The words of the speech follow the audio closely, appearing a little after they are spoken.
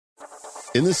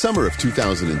In the summer of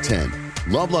 2010,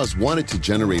 Loblaws wanted to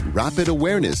generate rapid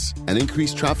awareness and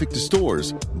increase traffic to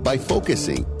stores by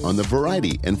focusing on the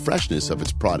variety and freshness of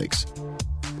its products,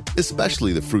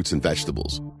 especially the fruits and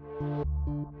vegetables.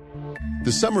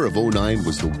 The summer of '09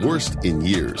 was the worst in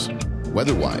years,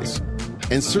 weather-wise,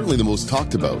 and certainly the most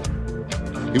talked about.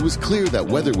 It was clear that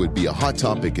weather would be a hot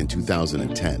topic in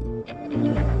 2010.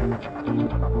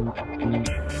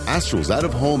 Astral's Out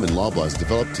of Home and Loblaws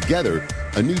developed together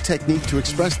a new technique to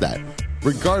express that,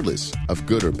 regardless of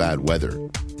good or bad weather.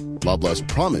 Loblaws'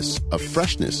 promise of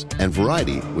freshness and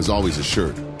variety was always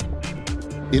assured.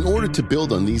 In order to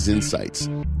build on these insights,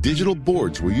 digital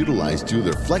boards were utilized due to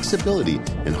their flexibility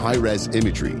and high-res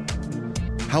imagery.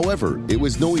 However, it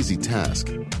was no easy task,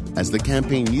 as the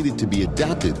campaign needed to be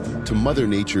adapted to Mother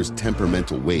Nature's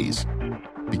temperamental ways,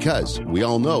 because we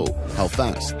all know how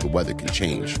fast the weather can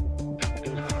change.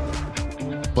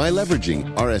 By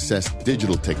leveraging RSS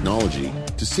digital technology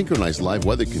to synchronize live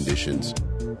weather conditions,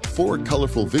 4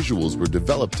 colorful visuals were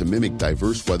developed to mimic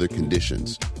diverse weather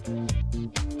conditions.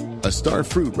 A star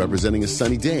fruit representing a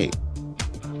sunny day,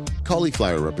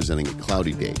 cauliflower representing a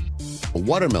cloudy day, a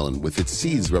watermelon with its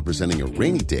seeds representing a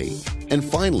rainy day, and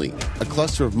finally, a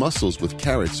cluster of mussels with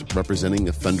carrots representing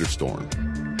a thunderstorm.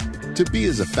 To be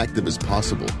as effective as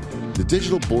possible, the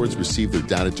digital boards receive their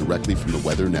data directly from the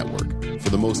Weather Network for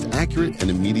the most accurate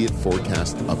and immediate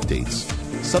forecast updates.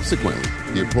 Subsequently,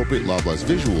 the appropriate Loblaws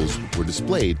visuals were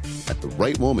displayed at the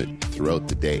right moment throughout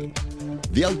the day.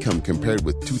 The outcome, compared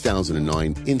with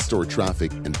 2009 in-store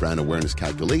traffic and brand awareness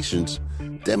calculations,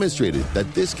 demonstrated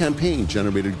that this campaign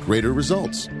generated greater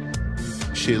results.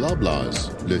 Chez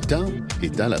Loblaws, le temps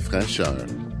est à la fraîcheur.